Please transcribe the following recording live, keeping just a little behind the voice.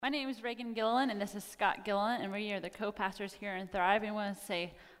My name is Raegan Gilliland, and this is Scott Gilliland, and we are the co-pastors here in Thrive. And we want to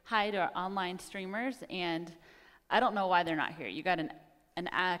say hi to our online streamers, and I don't know why they're not here. You got an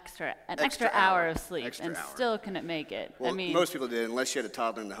extra hour of sleep, still couldn't make it. Well, most people did, unless you had a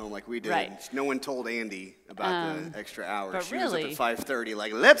toddler in the home like we did. Right. No one told Andy about the extra hour. But she really, was up at 5:30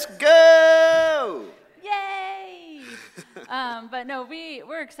 like, let's go! Yay! But no,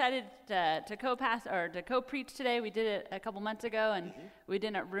 we're excited to co-preach today. We did it a couple months ago, and we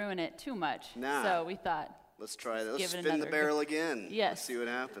didn't ruin it too much. So we thought, let's try that. Let's spin the barrel again. Yes. Let's see what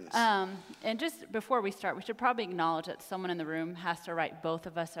happens. And just before we start, we should probably acknowledge that someone in the room has to write both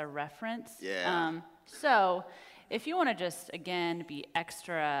of us a reference. Yeah. So if you want to just, again, be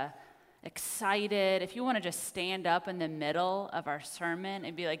extra excited, if you want to just stand up in the middle of our sermon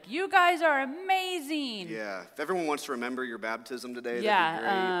and be like, you guys are amazing. Yeah. If everyone wants to remember your baptism today, yeah,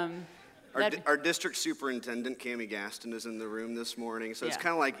 that'd be great. Our district superintendent, Cammie Gaston, is in the room this morning. So it's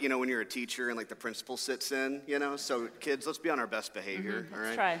kind of like, when you're a teacher and like the principal sits in, So kids, let's be on our best behavior, all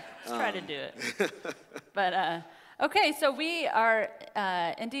right? Let's try to do it. But, okay, so we are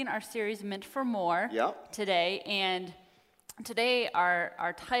ending our series Meant for More today. And today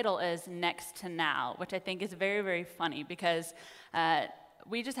our title is Next to Now, which I think is very, very funny because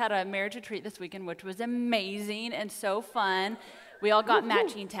we just had a marriage retreat this weekend, which was amazing and so fun. We all got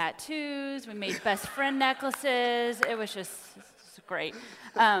matching tattoos. We made best friend necklaces. It was just great.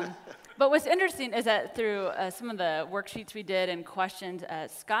 But what's interesting is that through some of the worksheets we did and questions,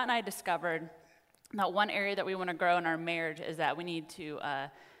 Scott and I discovered that one area that we want to grow in our marriage is that we need to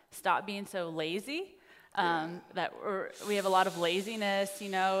stop being so lazy. That we have a lot of laziness,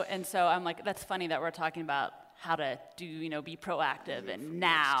 and so I'm like, that's funny that we're talking about how to do, be proactive and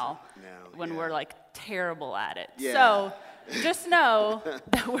now when we're like terrible at it. Yeah. So just know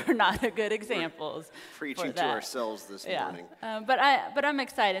that we're not a good examples. Preaching to ourselves this morning. But I'm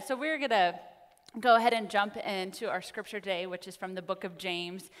excited. So we're gonna go ahead and jump into our scripture today, which is from the book of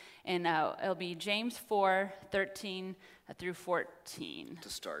James, and it'll be James 4:13 through 14. To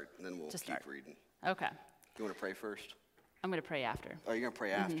start, and then we'll keep reading. Okay. You want to pray first? I'm going to pray after. Oh, you're going to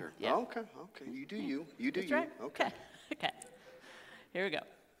pray after? Yeah. Oh, okay. You do you. You do That's you. Right. Okay. Here we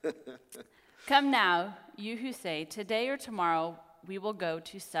go. Come now, you who say, today or tomorrow we will go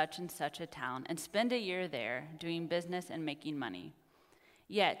to such and such a town and spend a year there doing business and making money.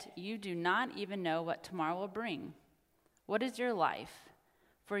 Yet you do not even know what tomorrow will bring. What is your life?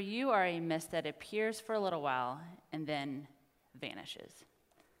 For you are a mist that appears for a little while and then vanishes.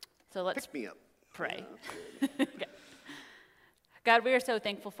 So let's pick me up. Pray. Okay. God, we are so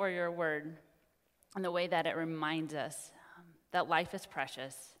thankful for your word and the way that it reminds us that life is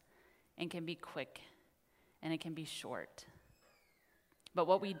precious and can be quick and it can be short. But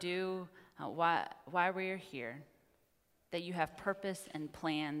what we do, why we are here, that you have purpose and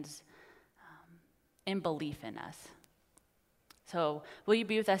plans and belief in us. So will you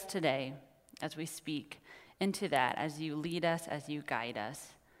be with us today as we speak into that, as you lead us, as you guide us,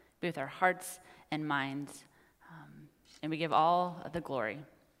 be with our hearts and minds, and we give all of the glory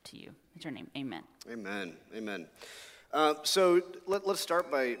to you. In your name, amen. Amen. So let's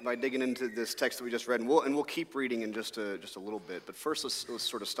start by digging into this text that we just read, and we'll keep reading in just a little bit. But first, let's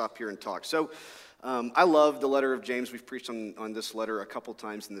sort of stop here and talk. So I love the letter of James. We've preached on this letter a couple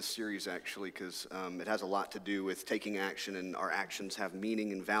times in this series, actually, because it has a lot to do with taking action, and our actions have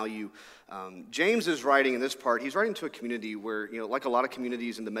meaning and value. James is writing in this part, he's writing to a community where, like a lot of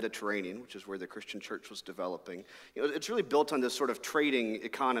communities in the Mediterranean, which is where the Christian church was developing, it's really built on this sort of trading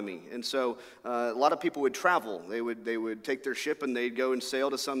economy. And so a lot of people would travel. They would take their ship and they'd go and sail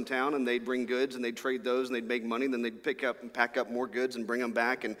to some town, and they'd bring goods and they'd trade those and they'd make money. Then they'd pick up and pack up more goods and bring them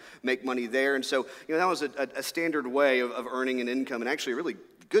back and make money there. And so that was a standard way of earning an income, and actually a really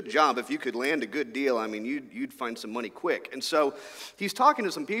good job. If you could land a good deal, I mean, you'd find some money quick. And so he's talking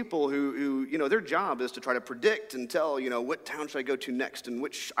to some people who their job is to try to predict and tell, what town should I go to next, and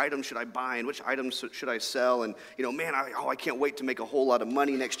which item should I buy, and which items should I sell, and, I can't wait to make a whole lot of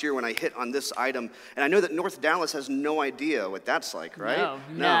money next year when I hit on this item. And I know that North Dallas has no idea what that's like, right? No,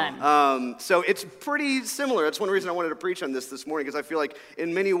 none. So it's pretty similar. That's one reason I wanted to preach on this morning, because I feel like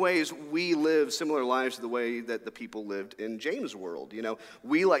in many ways we live similar lives to the way that the people lived in James' world.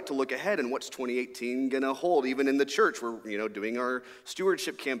 We like to look ahead, and what's 2018 going to hold? Even in the church, we're doing our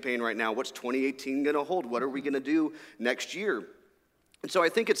stewardship campaign right now. What's 2018 going to hold? What are we going to do next year? And so I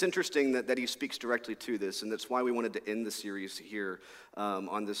think it's interesting that he speaks directly to this, and that's why we wanted to end the series here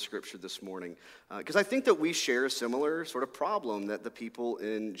on this scripture this morning. Because I think that we share a similar sort of problem that the people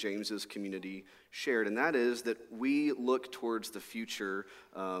in James's community shared, and that is that we look towards the future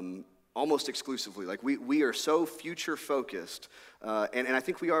almost exclusively. Like we are so future focused, and I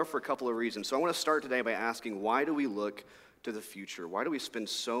think we are for a couple of reasons. So I want to start today by asking, why do we look to the future? Why do we spend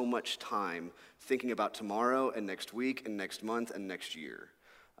so much time thinking about tomorrow and next week and next month and next year?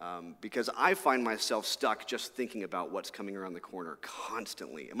 Because I find myself stuck just thinking about what's coming around the corner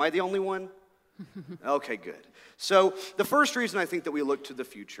constantly. Am I the only one? Okay, good. So the first reason I think that we look to the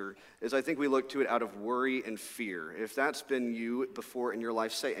future is I think we look to it out of worry and fear. If that's been you before in your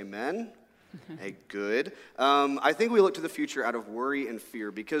life, say amen. Hey, good. I think we look to the future out of worry and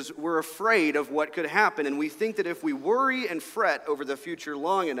fear because we're afraid of what could happen, and we think that if we worry and fret over the future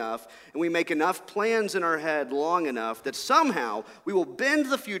long enough, and we make enough plans in our head long enough, that somehow we will bend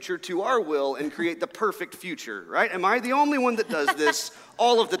the future to our will and create the perfect future, right? Am I the only one that does this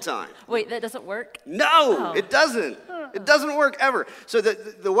all of the time? Wait, that doesn't work? No, It doesn't. It doesn't work ever. So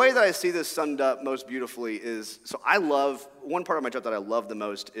the way that I see this summed up most beautifully is, so one part of my job that I love the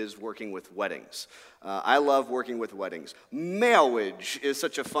most is working with weddings. I love working with weddings. Marriage is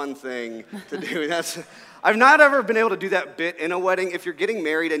such a fun thing to do. I've not ever been able to do that bit in a wedding. If you're getting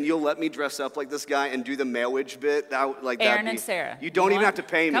married and you'll let me dress up like this guy and do the marriage bit, Aaron and Sarah. You don't even have to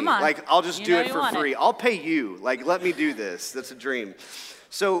pay me. Come on. Like, I'll just do it for free. It. I'll pay you. Like, let me do this. That's a dream.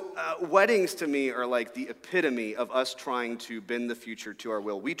 So weddings to me are like the epitome of us trying to bend the future to our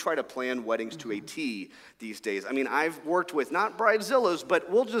will. We try to plan weddings to a T these days. I mean, I've worked with not bridezillas,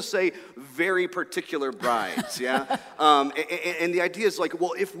 but we'll just say very particular brides, yeah? And the idea is like,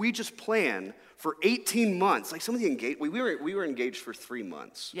 well, if we just plan for 18 months, like some of the we were engaged for 3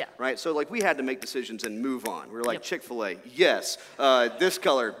 months, yeah, right? So like we had to make decisions and move on. We were like, yep. Chick-fil-A, yes. This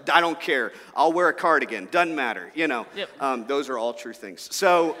color, I don't care. I'll wear a cardigan, doesn't matter, you know. Yep. Those are all true things.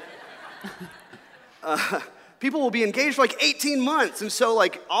 So people will be engaged for like 18 months, and so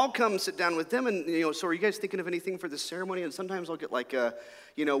like I'll come sit down with them, and so are you guys thinking of anything for this ceremony? And sometimes I'll get like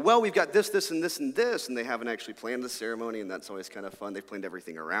well, we've got this, and this, and this, and they haven't actually planned the ceremony, and that's always kind of fun. They've planned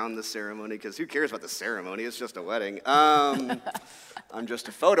everything around the ceremony, because who cares about the ceremony? It's just a wedding. I'm just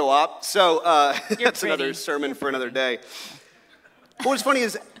a photo op, so that's another sermon for another day. But what's funny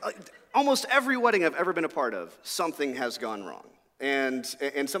is almost every wedding I've ever been a part of, something has gone wrong. And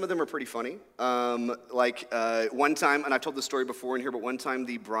some of them are pretty funny. One time, and I've told this story before in here, but one time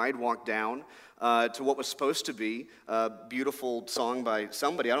the bride walked down to what was supposed to be a beautiful song by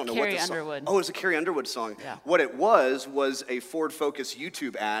somebody. I don't know what the song. Underwood. Oh, it was a Carrie Underwood song. Yeah. What it was a Ford Focus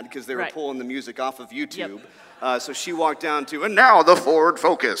YouTube ad because they were right. pulling the music off of YouTube. Yep. So she walked down to, and now the Ford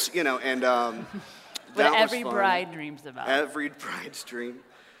Focus, and what every bride dreams about. Every bride's dream.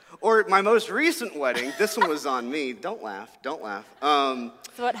 Or my most recent wedding, this one was on me. Don't laugh.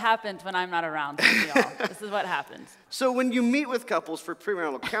 So what happens when I'm not around, y'all? This is what happens. So when you meet with couples for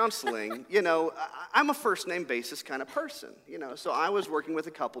premarital counseling, I'm a first-name basis kind of person, So I was working with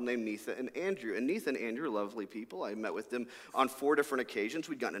a couple named Neitha and Andrew. And Neitha and Andrew are lovely people. I met with them on 4 different occasions.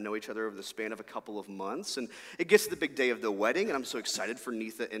 We'd gotten to know each other over the span of a couple of months. And it gets to the big day of the wedding, and I'm so excited for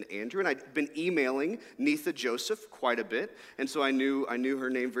Neitha and Andrew. And I'd been emailing Neitha Joseph quite a bit. And so I knew her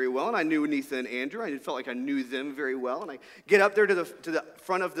name very well, and I knew Neitha and Andrew. I felt like I knew them very well. And I get up there to the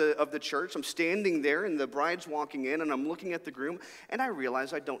front of the church. I'm standing there, and the bride's walking in, and I'm looking at the groom, and I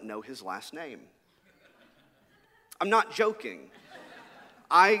realize I don't know his last name. I'm not joking.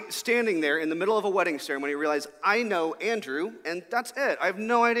 Standing there in the middle of a wedding ceremony, realize I know Andrew, and that's it. I have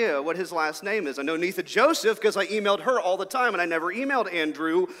no idea what his last name is. I know Neitha Joseph because I emailed her all the time, and I never emailed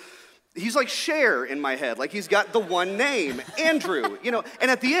Andrew. He's like Cher in my head, like he's got the one name, Andrew, and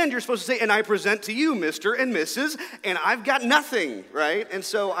at the end you're supposed to say, and I present to you, Mr. and Mrs., and I've got nothing, right? And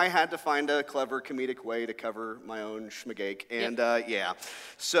so I had to find a clever comedic way to cover my own schmagake, and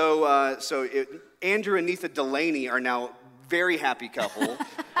So Andrew and Neitha Delaney are now very happy couple,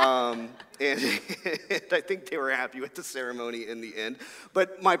 and I think they were happy with the ceremony in the end.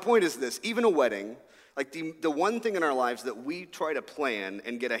 But my point is this, even a wedding, like the one thing in our lives that we try to plan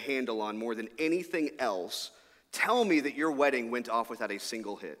and get a handle on more than anything else, tell me that your wedding went off without a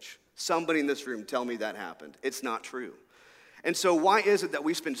single hitch. Somebody in this room, tell me that happened. It's not true. And so why is it that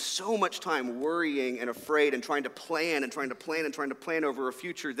we spend so much time worrying and afraid and trying to plan over a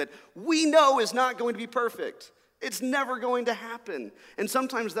future that we know is not going to be perfect? It's never going to happen. And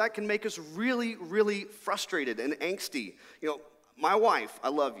sometimes that can make us really, really frustrated and angsty. My wife, I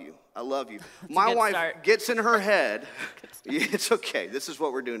love you. I love you. My wife gets in her head. It's okay. This is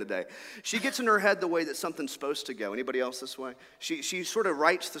what we're doing today. She gets in her head the way that something's supposed to go. Anybody else this way? She sort of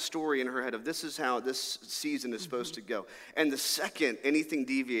writes the story in her head of this is how this season is supposed to go. And the second anything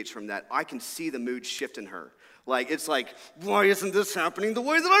deviates from that, I can see the mood shift in her. Like, it's like, why isn't this happening the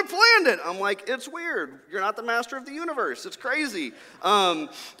way that I planned it? I'm like, it's weird. You're not the master of the universe. It's crazy. But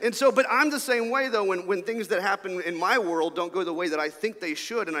I'm the same way, though, when things that happen in my world don't go the way that I think they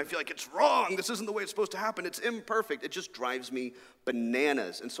should, and I feel like it's wrong. This isn't the way it's supposed to happen. It's imperfect. It just drives me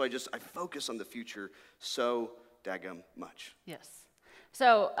bananas. And so I focus on the future so daggum much. Yes.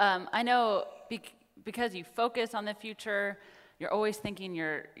 So I know because you focus on the future, you're always thinking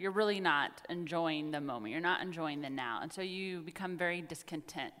you're really not enjoying the moment. You're not enjoying the now. And so you become very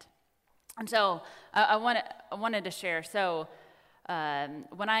discontent. And so I wanted to share. So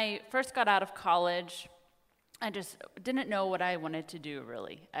when I first got out of college, I just didn't know what I wanted to do,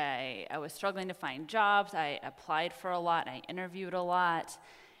 really. I was struggling to find jobs. I applied for a lot. I interviewed a lot.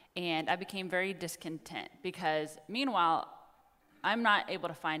 And I became very discontent because, meanwhile, I'm not able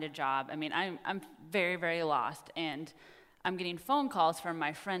to find a job. I mean, I'm very, very lost. And I'm getting phone calls from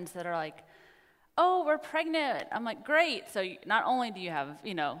my friends that are like, oh, we're pregnant. I'm like, great. So not only do you have,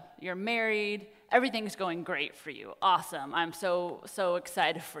 you're married, everything's going great for you. Awesome. I'm so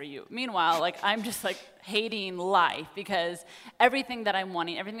excited for you. Meanwhile, I'm just hating life because everything that I'm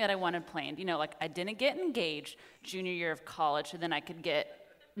wanting, everything that I wanted planned, I didn't get engaged junior year of college so then I could get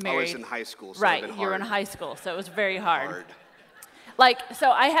married. I was in high school, so right, you were in high school, so it was very hard. So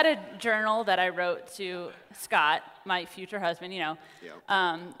I had a journal that I wrote to Scott, my future husband,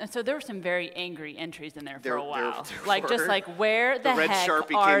 And so there were some very angry entries in there for a while. Where the red heck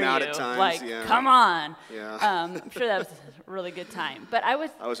Sharpie are came out you? at times. Come on. Yeah. I'm sure that was a really good time. But I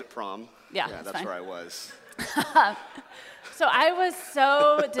was at prom. Yeah, that's fine. where I was. So I was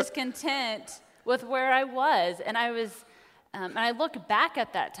so discontent with where I was, and I was. And I look back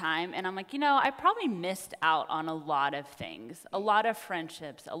at that time, and I'm like, I probably missed out on a lot of things, a lot of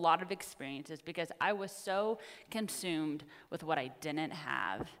friendships, a lot of experiences, because I was so consumed with what I didn't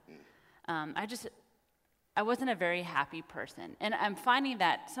have. I wasn't a very happy person. And I'm finding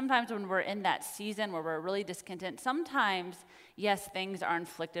that sometimes when we're in that season where we're really discontent, sometimes, yes, things are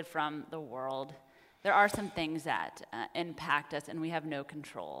inflicted from the world. There are some things that impact us, and we have no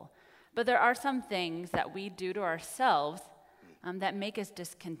control. But there are some things that we do to ourselves that make us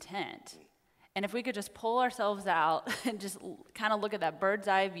discontent. And if we could just pull ourselves out and just kind of look at that bird's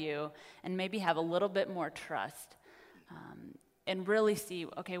eye view and maybe have a little bit more trust and really see,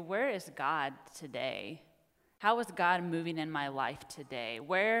 okay, where is God today? How is God moving in my life today?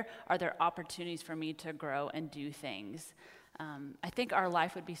 Where are there opportunities for me to grow and do things? I think our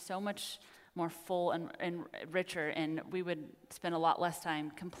life would be so much more full and richer, and we would spend a lot less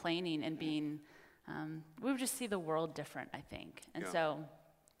time complaining and being we would just see the world different, I think. And so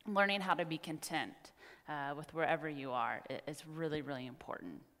learning how to be content with wherever you are is really, really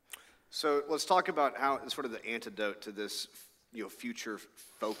important. So let's talk about how sort of the antidote to this future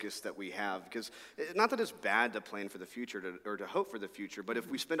focus that we have, because not that it's bad to plan for the future or to hope for the future, but if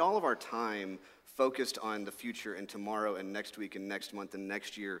we spend all of our time focused on the future and tomorrow and next week and next month and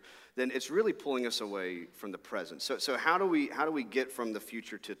next year, then it's really pulling us away from the present. So how do we get from the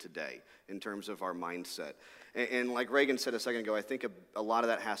future to today in terms of our mindset? And like Raegan said a second ago, I think a lot of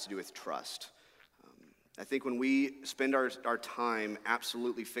that has to do with trust. I think when we spend our time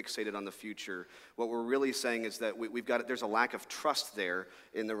absolutely fixated on the future, what we're really saying is that there's a lack of trust there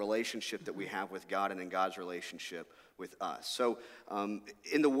in the relationship that we have with God and in God's relationship with us. So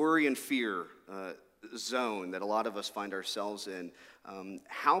in the worry and fear zone that a lot of us find ourselves in,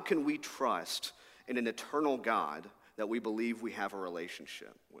 how can we trust in an eternal God that we believe we have a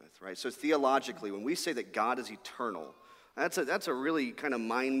relationship with, right? So theologically, when we say that God is eternal, that's a really kind of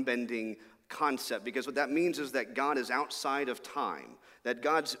mind-bending concept, because what that means is that God is outside of time, that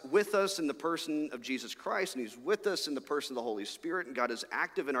God's with us in the person of Jesus Christ, and he's with us in the person of the Holy Spirit, and God is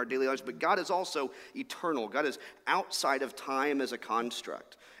active in our daily lives, but God is also eternal. God is outside of time as a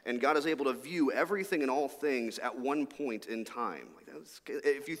construct, and God is able to view everything and all things at one point in time.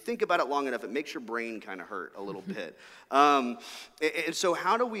 If you think about it long enough, it makes your brain kind of hurt a little bit. And so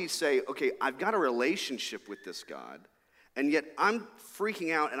how do we say, okay, I've got a relationship with this God, and yet I'm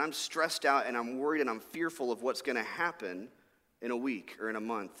freaking out, and I'm stressed out, and I'm worried, and I'm fearful of what's going to happen in a week or in a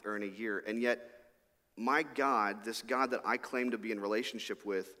month or in a year. And yet my God, this God that I claim to be in relationship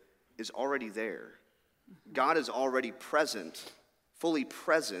with, is already there. God is already present, fully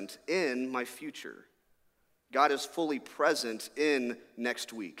present in my future. God is fully present in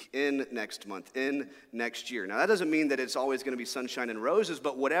next week, in next month, in next year. Now, that doesn't mean that it's always going to be sunshine and roses,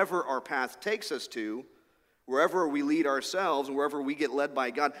 but whatever our path takes us to, wherever we lead ourselves, wherever we get led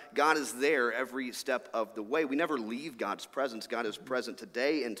by God, God is there every step of the way. We never leave God's presence. God is present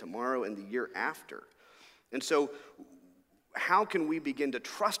today and tomorrow and the year after. And so, how can we begin to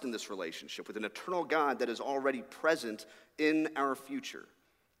trust in this relationship with an eternal God that is already present in our future?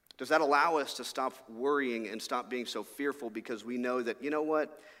 Does that allow us to stop worrying and stop being so fearful because we know that, you know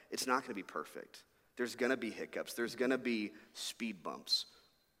what, it's not going to be perfect. There's going to be hiccups. There's going to be speed bumps.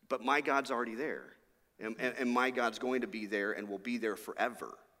 But my God's already there. And my God's going to be there and will be there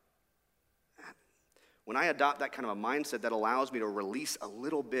forever. When I adopt that kind of a mindset, that allows me to release a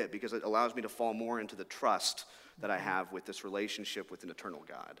little bit because it allows me to fall more into the trust that I have with this relationship with an eternal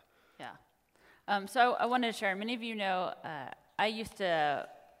God. Yeah. So I wanted to share, many of you know, I used to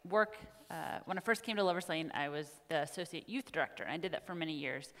work, when I first came to Lover's Lane, I was the associate youth director. I did that for many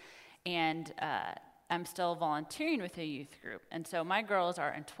years. And I'm still volunteering with a youth group. And so my girls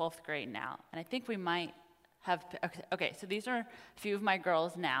are in 12th grade now. And I think we might have, okay, so these are a few of my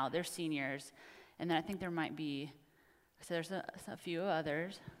girls now. They're seniors. And then I think there might be, so there's a few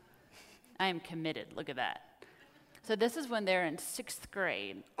others. I am committed. Look at that. So this is when they're in 6th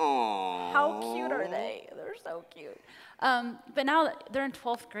grade. Aww. How cute are they? They're so cute. But now they're in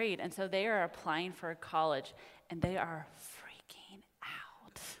 12th grade, and so they are applying for college, and they are freaking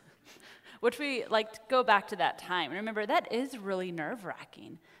out. Which we like to go back to that time. And remember, that is really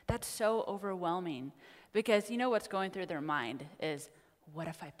nerve-wracking. That's so overwhelming. Because you know what's going through their mind is, what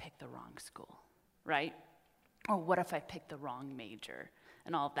if I pick the wrong school, right? Or what if I pick the wrong major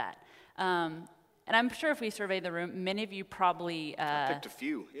and all of that. And I'm sure if we survey the room, many of you probably picked a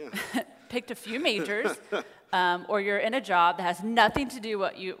few, yeah. picked a few majors, or you're in a job that has nothing to do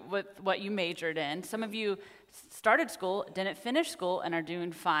with what you majored in. Some of you started school, didn't finish school, and are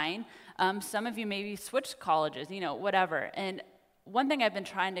doing fine. Some of you maybe switched colleges, you know, whatever. And one thing I've been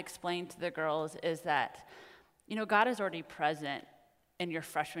trying to explain to the girls is that, you know, God is already present in your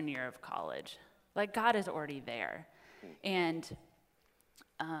freshman year of college. Like, God is already there. And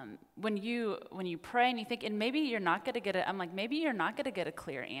when you pray and you think, and maybe you're not going to get maybe you're not going to get a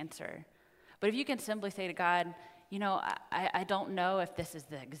clear answer. But if you can simply say to God, you know, I don't know if this is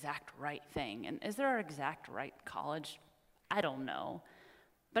the exact right thing. And is there an exact right college? I don't know.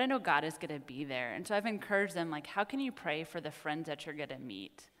 But I know God is going to be there. And so I've encouraged them, like, how can you pray for the friends that you're going to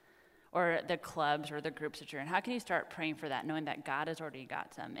meet? Or the clubs or the groups that you're in? How can you start praying for that, knowing that God has already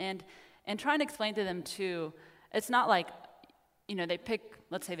got some? And trying to explain to them, too, it's not like, you know,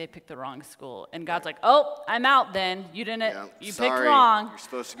 let's say they pick the wrong school, and God's like, oh, I'm out then. You didn't, you picked wrong. You're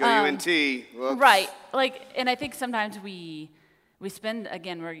supposed to go to UNT. Whoops. Right. Like, and I think sometimes we spend,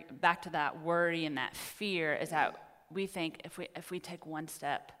 again, we're back to that worry and that fear, is that we think if we take one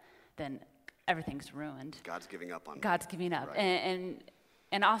step, then everything's ruined. God's giving up on me. God's giving up. Right.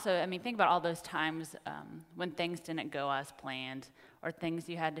 And also, I mean, think about all those times when things didn't go as planned, or things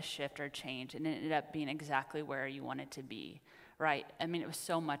you had to shift or change, and it ended up being exactly where you wanted to be, right? I mean, it was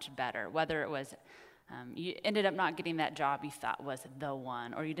so much better. Whether it was you ended up not getting that job you thought was the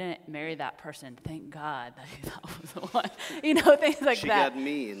one, or you didn't marry that person, thank God that you thought was the one. You know, things like she that. She got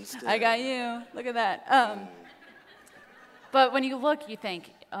me instead. I got you. Look at that. But when you look, you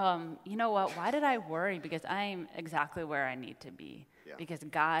think, you know what? Why did I worry? Because I'm exactly where I need to be. Yeah. Because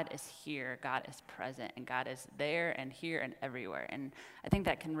God is here, God is present, and God is there and here and everywhere. And I think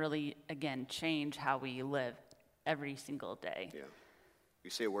that can really, again, change how we live every single day. Yeah. You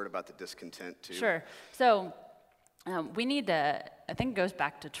say a word about the discontent, too. Sure. So we need to, I think it goes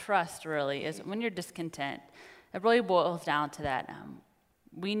back to trust, really, is when you're discontent, it really boils down to that.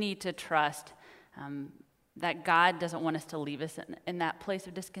 We need to trust that God doesn't want us to leave us in that place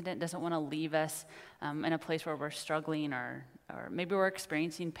of discontent, doesn't want to leave us in a place where we're struggling or maybe we're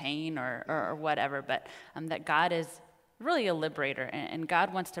experiencing pain or whatever, but that God is really a liberator, and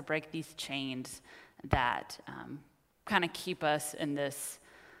God wants to break these chains that kind of keep us in this,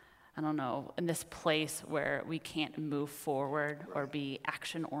 I don't know, in this place where we can't move forward or be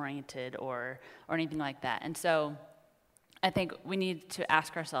action-oriented or anything like that. And so I think we need to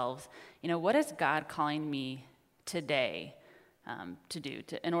ask ourselves, you know, what is God calling me today to do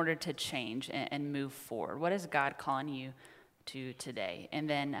in order to change and move forward? What is God calling you to today? And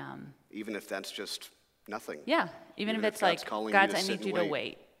then even if that's just nothing. Yeah, even if it's like, God, I need you to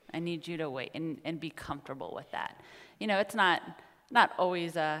wait. I need you to wait and be comfortable with that. You know, it's not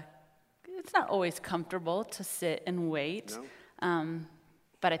always comfortable to sit and wait. No.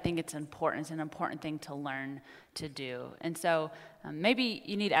 but I think it's important. It's an important thing to learn to do. And so maybe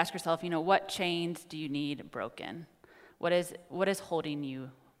you need to ask yourself, what chains do you need broken? What is holding you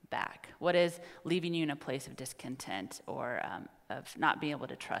back? What is leaving you in a place of discontent or of not being able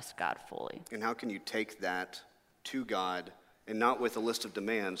to trust God fully? And how can you take that to God, and not with a list of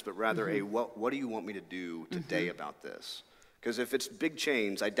demands, but rather what do you want me to do today about this? Because if it's big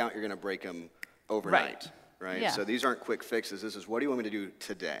chains, I doubt you're going to break them overnight, right? Yeah. So these aren't quick fixes. This is, what do you want me to do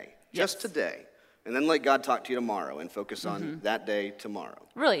today? Just today. And then let God talk to you tomorrow and focus on that day tomorrow.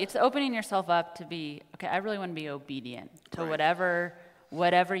 Really, it's opening yourself up to be, okay, I really want to be obedient to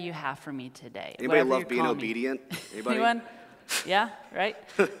whatever you have for me today. Anybody love being obedient? Anybody? Anyone? Yeah, right?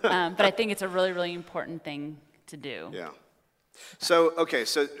 But I think it's a really, really important thing to do. Yeah. So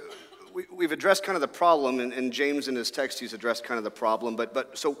we've addressed kind of the problem, and James in his text, he's addressed kind of the problem,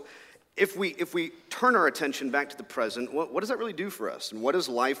 but so if we turn our attention back to the present, what does that really do for us? And what does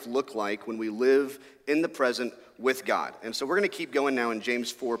life look like when we live in the present with God? And so we're going to keep going now in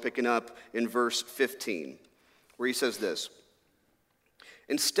James 4, picking up in verse 15, where he says this: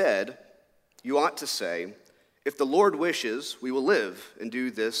 "Instead, you ought to say, if the Lord wishes, we will live and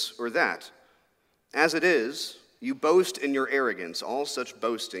do this or that. As it is, you boast in your arrogance. All such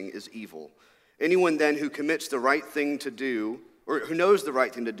boasting is evil. Anyone then who commits the right thing to do, or who knows the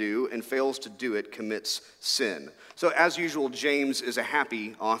right thing to do and fails to do it, commits sin." So as usual, James is a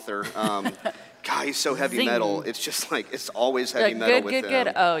happy author. God, he's so heavy metal. It's just like, it's always heavy metal with him.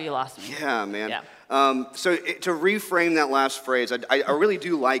 Good. Oh, you lost me. Yeah, man. Yeah. To reframe that last phrase, I really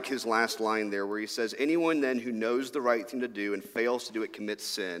do like his last line there where he says, anyone then who knows the right thing to do and fails to do it commits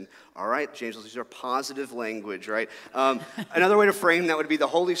sin. All right, James, these are positive language, right? Another way to frame that would be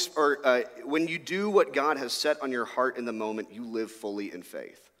when you do what God has set on your heart in the moment, you live fully in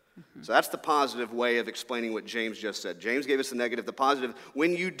faith. So that's the positive way of explaining what James just said. James gave us the negative. The positive,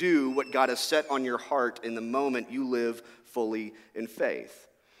 when you do what God has set on your heart in the moment, you live fully in faith.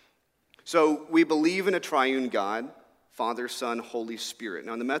 So we believe in a triune God, Father, Son, Holy Spirit.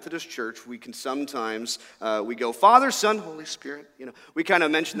 Now in the Methodist Church, we can sometimes, we go, Father, Son, Holy Spirit. We kind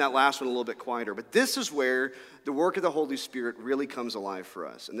of mentioned that last one a little bit quieter. But this is where the work of the Holy Spirit really comes alive for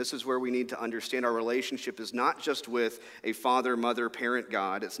us. And this is where we need to understand our relationship is not just with a father, mother, parent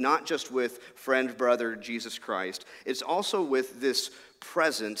God. It's not just with friend, brother, Jesus Christ. It's also with this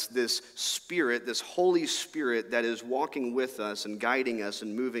presence, this Spirit, this Holy Spirit that is walking with us and guiding us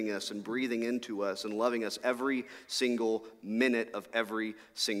and moving us and breathing into us and loving us every single minute of every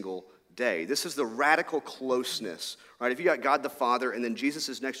single day. This is the radical closeness, right? If you got God the Father and then Jesus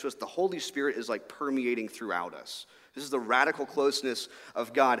is next to us, the Holy Spirit is like permeating throughout us. This is the radical closeness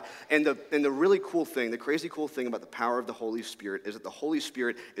of God. And the really cool thing, the crazy cool thing about the power of the Holy Spirit is that the Holy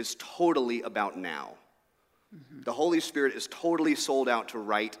Spirit is totally about now. The Holy Spirit is totally sold out to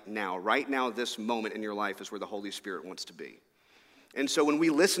right now. Right now, this moment in your life is where the Holy Spirit wants to be. And so when we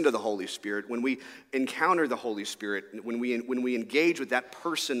listen to the Holy Spirit, when we encounter the Holy Spirit, when we engage with that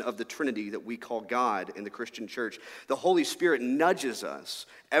person of the Trinity that we call God in the Christian church, the Holy Spirit nudges us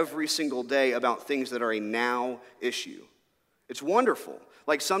every single day about things that are a now issue. It's wonderful.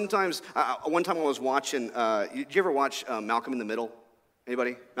 Like sometimes, one time I was watching, did you ever watch Malcolm in the Middle?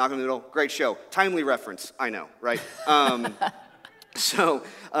 Anybody? Malcolm in the Middle? Great show. Timely reference, I know, right? So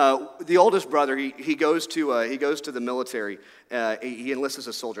the oldest brother, he goes to the military. He enlists as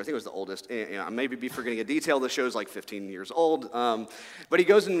a soldier. I think it was the oldest. I may be forgetting a detail. The show's like 15 years old. But he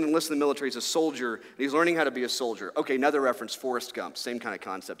goes and enlists in the military as a soldier, and he's learning how to be a soldier. Okay, another reference, Forrest Gump. Same kind of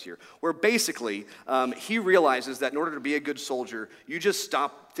concept here. Where basically, he realizes that in order to be a good soldier, you just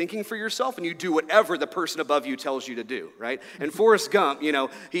stop thinking for yourself and you do whatever the person above you tells you to do, right? And Forrest Gump,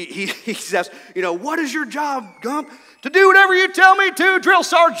 he says, what is your job, Gump? To do whatever you tell me to, drill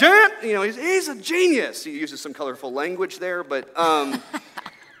sergeant. He's a genius. He uses some colorful language there, but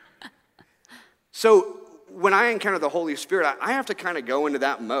so when I encounter the Holy Spirit, I have to kind of go into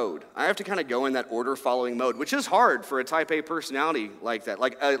that mode. I have to kind of go in that order-following mode, which is hard for a type A personality like that.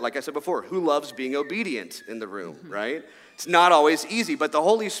 Like I said before, who loves being obedient in the room, right? It's not always easy, but the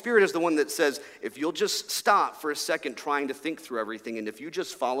Holy Spirit is the one that says, if you'll just stop for a second trying to think through everything, and if you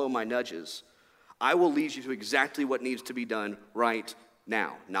just follow my nudges, I will lead you to exactly what needs to be done right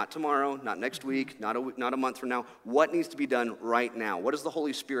now. Not tomorrow, not next week, not a month from now. What needs to be done right now? What is the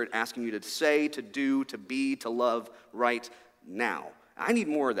Holy Spirit asking you to say, to do, to be, to love right now? I need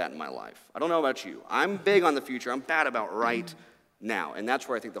more of that in my life. I don't know about you. I'm big on the future. I'm bad about right now. And that's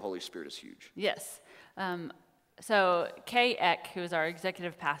where I think the Holy Spirit is huge. Yes. So Kay Eck, who's our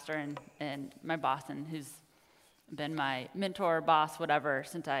executive pastor and my boss, and who's been my mentor, boss, whatever,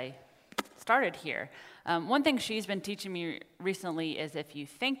 since I started here, One thing she's been teaching me recently is if you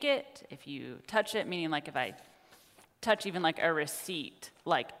think it, if you touch it, meaning like if I touch even like a receipt,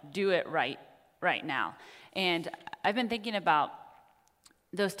 like do it right now. And I've been thinking about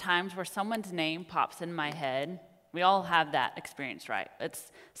those times where someone's name pops in my head. We all have that experience, right?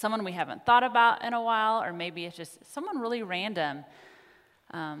 It's someone we haven't thought about in a while, or maybe it's just someone really random.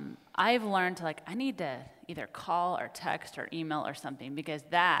 I've learned to I need to either call or text or email or something, because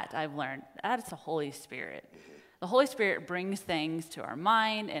that I've learned, that's the Holy Spirit. The Holy Spirit brings things to our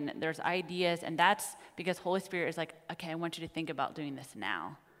mind, and there's ideas, and that's because Holy Spirit is like, okay, I want you to think about doing this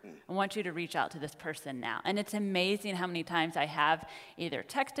now. I want you to reach out to this person now. And it's amazing how many times I have either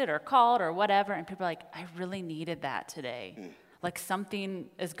texted or called or whatever, and people are like, I really needed that today. Like something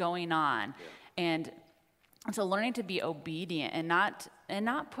is going on. Yeah. And so learning to be obedient and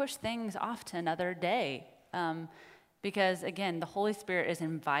not push things off to another day. Because again, the Holy Spirit is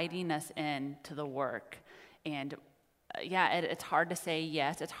inviting us into the work. And it's hard to say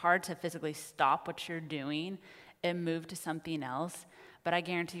yes. It's hard to physically stop what you're doing and move to something else. But I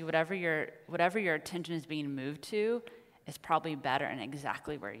guarantee you, whatever your attention is being moved to is probably better and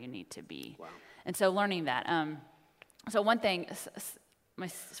exactly where you need to be. Wow. And so learning that. So one thing, my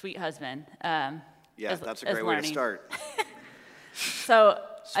sweet husband that's a great way to start. So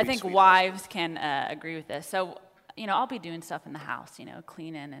I think wives can agree with this. So, I'll be doing stuff in the house,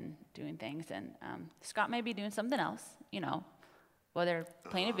 cleaning and doing things. And Scott may be doing something else, whether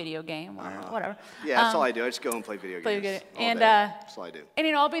playing a video game or whatever. Yeah, that's all I do. I just go and play video games. That's all I do. And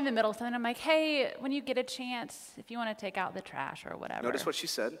I'll be in the middle of something. I'm like, hey, when you get a chance, if you want to take out the trash or whatever. Notice what she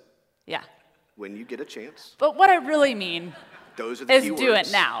said. Yeah. When you get a chance. But what I really mean those are the is key do words.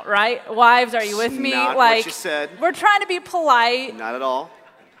 it now, right? Wives, are you with me? Not what she said. We're trying to be polite. Not at all.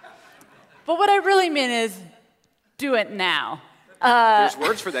 But what I really mean is do it now. There's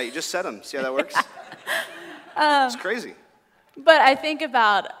words for that. You just said them. See how that works? It's crazy. But I think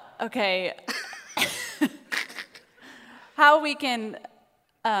about, how we can,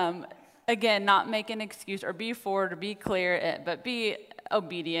 again, not make an excuse or be forward or be clear, but be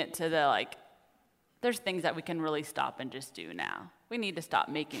obedient to there's things that we can really stop and just do now. We need to stop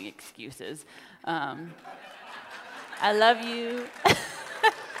making excuses. I love you.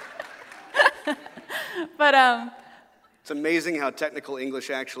 But it's amazing how technical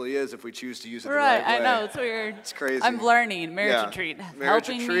English actually is if we choose to use it the right way. I know, it's weird. It's crazy. I'm learning. Marriage retreat.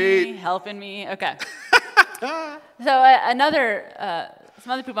 Helping me. Okay. So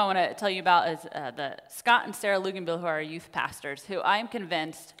some other people I want to tell you about is the Scott and Sarah Luganville, who are our youth pastors, who I am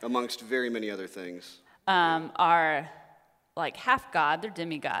convinced, amongst very many other things, are like half God. They're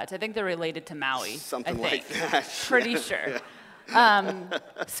demigods. I think they're related to Maui. Something like that. Pretty sure.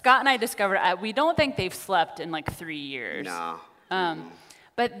 Scott and I discovered we don't think they've slept in 3 years. No.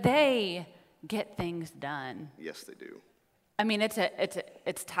 But they get things done. Yes, they do. I mean,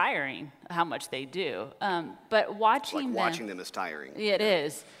 it's tiring how much they do. But watching them is tiring. Yeah, it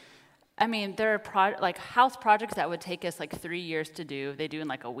is. I mean, there are house projects that would take us 3 years to do. They do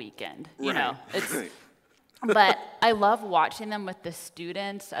in a weekend. You know, it's. But I love watching them with the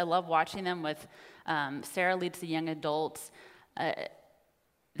students. I love watching them with Sarah leads the young adults.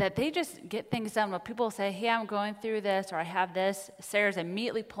 That they just get things done. When people say, hey, I'm going through this, or I have this, Sarah's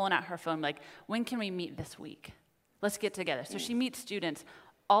immediately pulling out her phone, when can we meet this week? Let's get together. So she meets students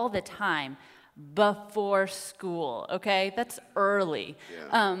all the time before school, okay? That's early.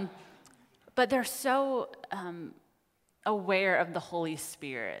 Yeah. But they're so aware of the Holy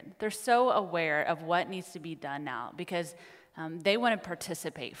Spirit. They're so aware of what needs to be done now, because they want to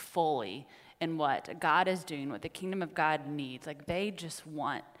participate fully in what God is doing, what the kingdom of God needs. They just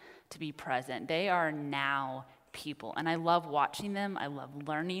want to be present. They are now people. And I love watching them. I love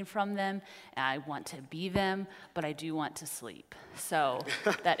learning from them. And I want to be them, but I do want to sleep. So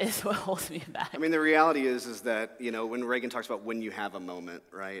that is what holds me back. I mean, the reality is that, when Raegan talks about when you have a moment,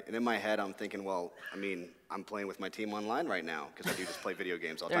 right? And in my head, I'm thinking, I'm playing with my team online right now, because I do just play video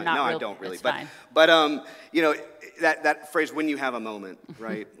games all the time. No, I don't really. Fine. But that phrase, when you have a moment,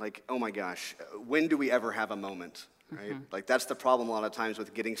 right? Oh my gosh, when do we ever have a moment? Right? That's the problem a lot of times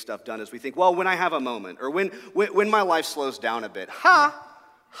with getting stuff done, is we think, when I have a moment, or when my life slows down a bit, I've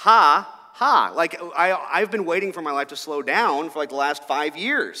been waiting for my life to slow down for the last 5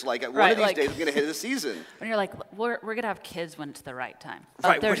 years. One of these days I'm going to hit a season. When you're we're going to have kids when it's the right time.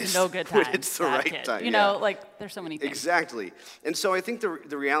 Right. There's no good time. When it's the right time. There's so many things. Exactly. And so I think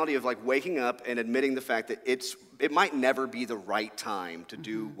the reality of waking up and admitting the fact that it might never be the right time to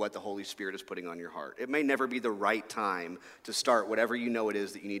do what the Holy Spirit is putting on your heart. It may never be the right time to start whatever it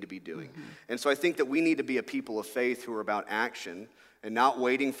is that you need to be doing. And so I think that we need to be a people of faith who are about action, and not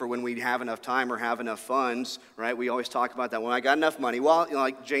waiting for when we have enough time or have enough funds, right? We always talk about that. When I got enough money, well,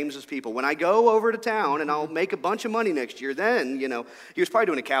 like James's people, when I go over to town and I'll make a bunch of money next year, then, he was probably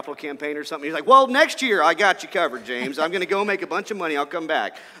doing a capital campaign or something. He's like, well, next year I got you covered, James. I'm going to go make a bunch of money. I'll come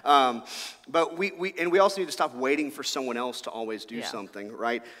back. But we also need to stop waiting for someone else to always do something,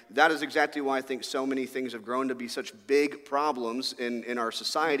 right? That is exactly why I think so many things have grown to be such big problems in our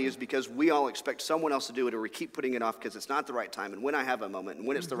society, is because we all expect someone else to do it, or we keep putting it off because it's not the right time, and when I have a moment, and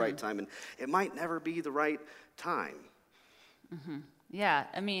when it's the right time, and it might never be the right time. Yeah,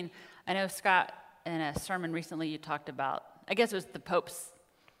 I mean, I know, Scott, in a sermon recently you talked about, I guess it was the Pope's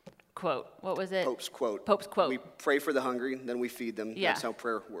quote. What was it? Pope's quote. Pope's quote. We pray for the hungry, then we feed them. Yeah. That's how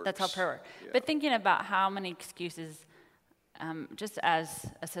prayer works. That's how prayer works. Yeah. But thinking about how many excuses, just as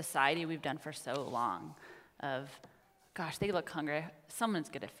a society, we've done for so long of, gosh, they look hungry, someone's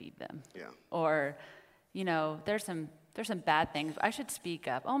going to feed them. Yeah. Or, there's some bad things. I should speak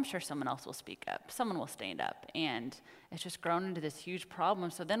up. Oh, I'm sure someone else will speak up. Someone will stand up. And it's just grown into this huge problem.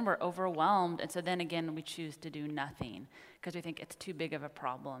 So then we're overwhelmed. And so then again, we choose to do nothing because we think it's too big of a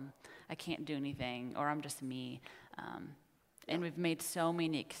problem. I can't do anything, or I'm just me. And we've made so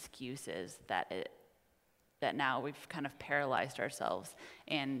many excuses that now we've kind of paralyzed ourselves.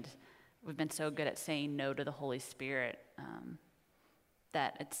 And we've been so good at saying no to the Holy Spirit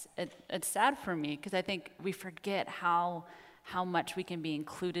that it's sad for me, because I think we forget how much we can be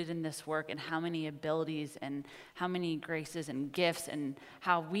included in this work, and how many abilities and how many graces and gifts, and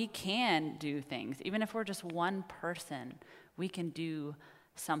how we can do things. Even if we're just one person, we can do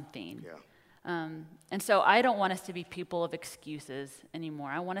something. Yeah. And so I don't want us to be people of excuses anymore.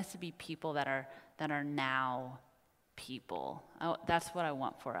 I want us to be people that are now people. That's what I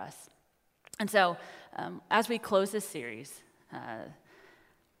want for us. And so as we close this series,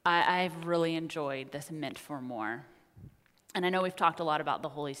 I've really enjoyed this Meant for More. And I know we've talked a lot about the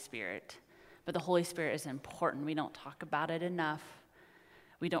Holy Spirit, but the Holy Spirit is important. We don't talk about it enough.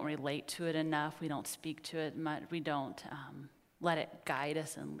 We don't relate to it enough. We don't speak to it much. We don't let it guide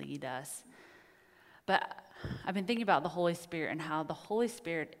us and lead us. But I've been thinking about the Holy Spirit and how the Holy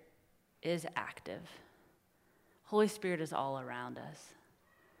Spirit is active. Holy Spirit is all around us.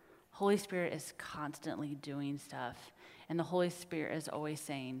 Holy Spirit is constantly doing stuff. And the Holy Spirit is always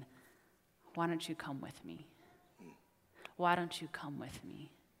saying, why don't you come with me? Why don't you come with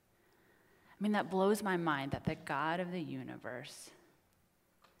me? I mean, that blows my mind that the God of the universe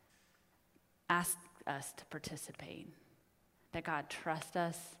asks us to participate. That God trusts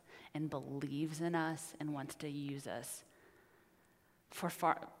us and believes in us and wants to use us for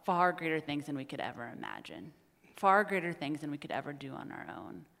far greater things than we could ever imagine. Far greater things than we could ever do on our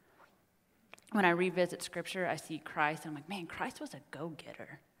own. When I revisit Scripture, I see Christ, and I'm like, man, Christ was a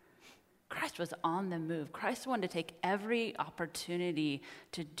go-getter. Christ was on the move. Christ wanted to take every opportunity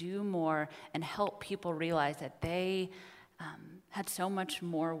to do more and help people realize that they had so much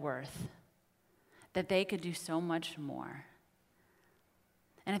more worth, that they could do so much more.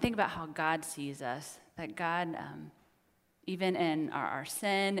 And I think about how God sees us, that God, even in our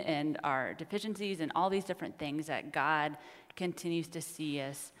sin and our deficiencies and all these different things, that God continues to see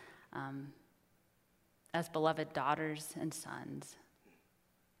us as beloved daughters and sons,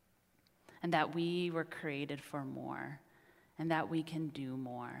 and that we were created for more, and that we can do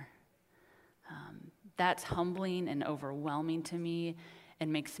more. That's humbling and overwhelming to me,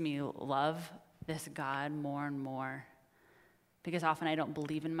 and makes me love this God more and more, because often I don't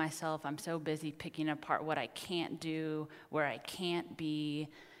believe in myself. I'm so busy picking apart what I can't do, where I can't be,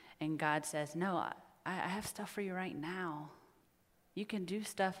 and God says, no, I have stuff for you right now. You can do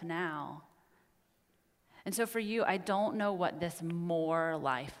stuff now. And so for you, I don't know what this more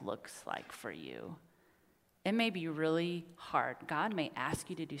life looks like for you. It may be really hard. God may ask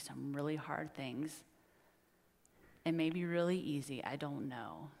you to do some really hard things. It may be really easy. I don't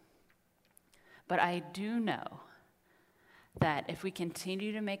know. But I do know that if we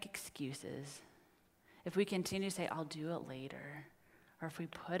continue to make excuses, if we continue to say, I'll do it later, or if we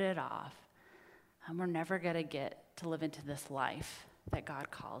put it off, we're never going to get to live into this life that God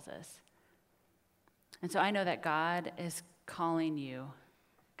calls us. And so I know that God is calling you,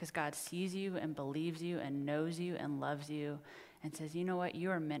 because God sees you and believes you and knows you and loves you and says, you know what,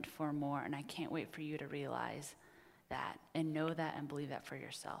 you are meant for more, and I can't wait for you to realize that and know that and believe that for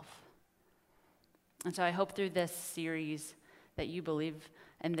yourself. And so I hope through this series that you believe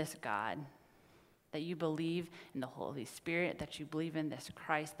in this God, that you believe in the Holy Spirit, that you believe in this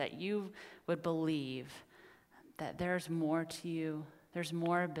Christ, that you would believe that there's more to you. There's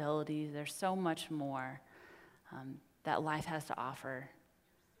more abilities. There's so much more that life has to offer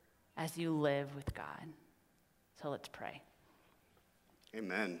as you live with God. So let's pray.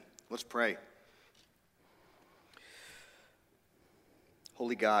 Amen. Let's pray.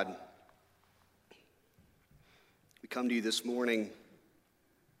 Holy God, we come to you this morning.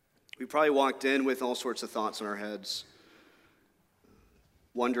 We probably walked in with all sorts of thoughts in our heads,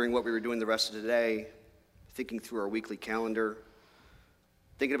 wondering what we were doing the rest of the day, thinking through our weekly calendar,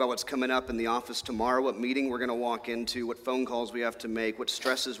 thinking about what's coming up in the office tomorrow, what meeting we're going to walk into, what phone calls we have to make, what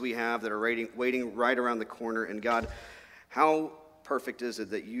stresses we have that are waiting right around the corner. And God, how perfect is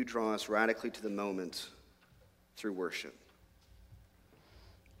it that you draw us radically to the moment through worship?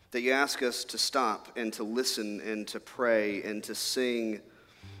 That you ask us to stop and to listen and to pray and to sing.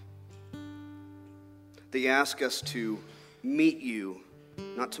 That you ask us to meet you,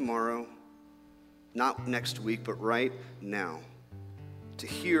 not tomorrow, not next week, but right now. To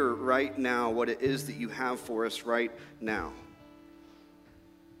hear right now what it is that you have for us right now.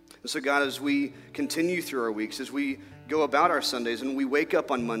 And so God, as we continue through our weeks, as we go about our Sundays and we wake up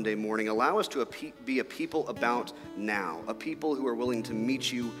on Monday morning, allow us to be a people about now, a people who are willing to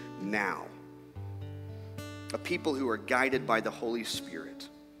meet you now, a people who are guided by the Holy Spirit,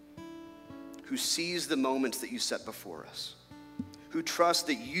 who sees the moments that you set before us, who trust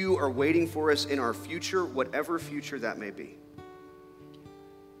that you are waiting for us in our future, whatever future that may be.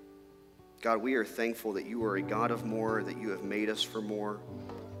 God, we are thankful that you are a God of more, that you have made us for more,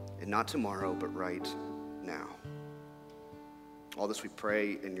 and not tomorrow, but right now. All this we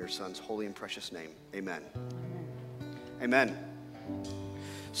pray in your Son's holy and precious name. Amen. Amen.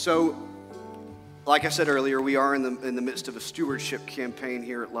 So, like I said earlier, we are in the midst of a stewardship campaign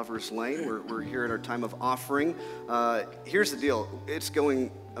here at Lover's Lane. We're here at our time of offering. Here's the deal. It's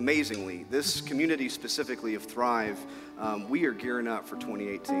going amazingly. This community specifically of Thrive, we are gearing up for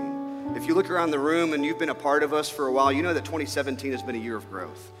 2018. If you look around the room and you've been a part of us for a while, you know that 2017 has been a year of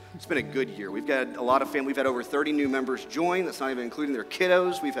growth. It's been a good year. We've got a lot of family. We've had over 30 new members join. That's not even including their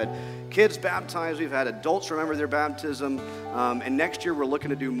kiddos. We've had kids baptized. We've had adults remember their baptism. And next year, we're looking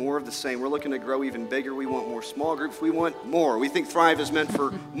to do more of the same. We're looking to grow even bigger. We want more small groups. We want more. We think Thrive is meant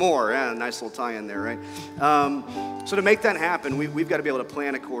for more. Yeah, nice little tie in there, right? So to make that happen, we've got to be able to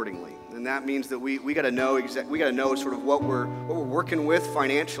plan accordingly. And that means that we got to know sort of what we're working with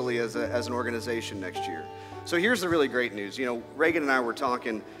financially as an organization next year. So here's the really great news. You know, Raegan and I were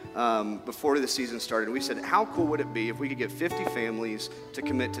talking before the season started. We said, how cool would it be if we could get 50 families to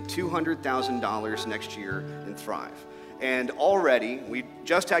commit to $200,000 next year in Thrive? And already, we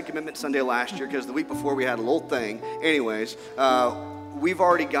just had Commitment Sunday last year because the week before we had a little thing. Anyways, we've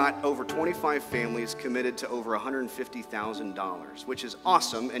already got over 25 families committed to over $150,000, which is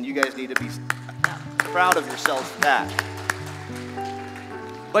awesome, and you guys need to be proud of yourselves for that.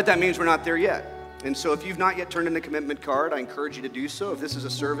 But that means we're not there yet. And so if you've not yet turned in a commitment card, I encourage you to do so. If this is a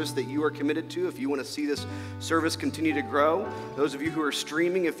service that you are committed to, if you want to see this service continue to grow, those of you who are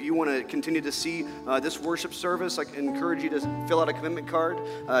streaming, if you want to continue to see this worship service, I encourage you to fill out a commitment card.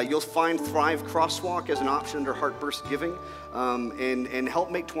 You'll find Thrive Crosswalk as an option under Heartburst Giving, and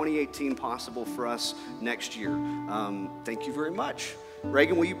help make 2018 possible for us next year. Thank you very much.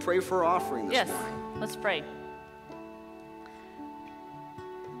 Raegan, will you pray for our offering this morning? Yes, let's pray.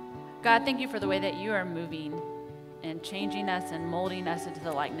 God, thank you for the way that you are moving and changing us and molding us into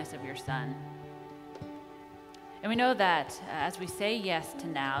the likeness of your Son. And we know that as we say yes to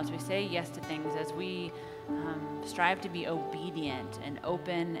now, as we say yes to things, as we strive to be obedient and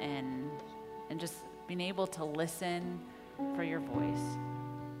open and just being able to listen for your voice.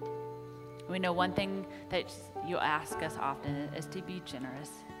 We know one thing that you ask us often is to be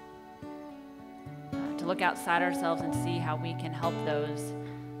generous, to look outside ourselves and see how we can help those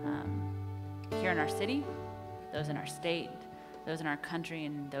here in our city, those in our state, those in our country,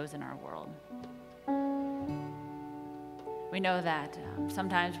 and those in our world. We know that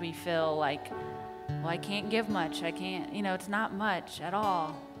sometimes we feel like, well, I can't give much. I can't, it's not much at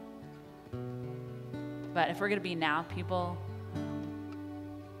all. But if we're going to be now people,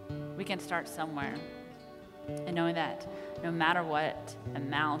 we can start somewhere. And knowing that no matter what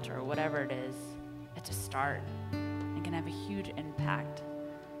amount or whatever it is, it's a start and can have a huge impact.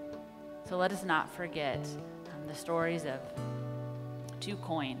 So let us not forget the stories of 2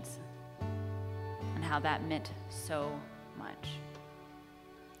 coins and how that meant so much.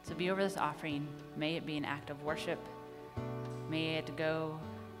 So be over this offering. May it be an act of worship. May it go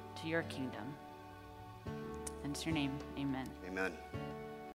to your kingdom. In your name, amen. Amen.